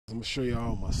I'm gonna show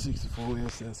y'all my 64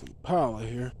 SS Impala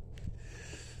here.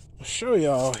 I'll show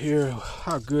y'all here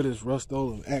how good this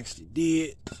rustoleum actually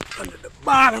did under the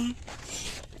bottom.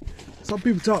 Some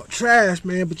people talk trash,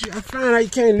 man, but I find out you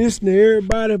can't listen to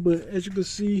everybody. But as you can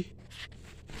see,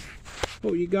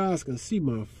 hope you guys can see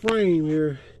my frame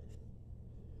here.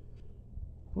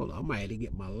 Hold on, I might have to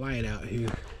get my light out here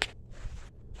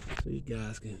so you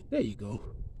guys can. There you go.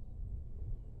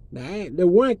 Now, the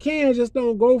one can just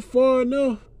don't go far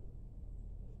enough.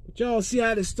 But y'all see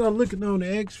how this stuff looking on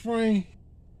the X frame?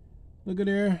 Look at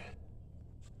there.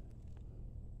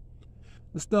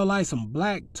 It's still like some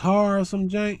black tar or some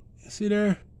jank. See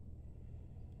there?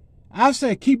 I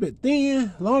say keep it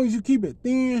thin. As long as you keep it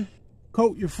thin,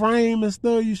 coat your frame and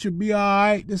stuff, you should be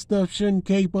alright. This stuff shouldn't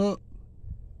cape up.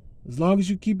 As long as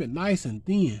you keep it nice and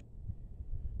thin.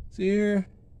 See here?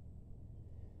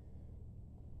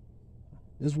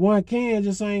 This one can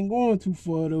just ain't going too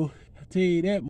far though. I tell you that.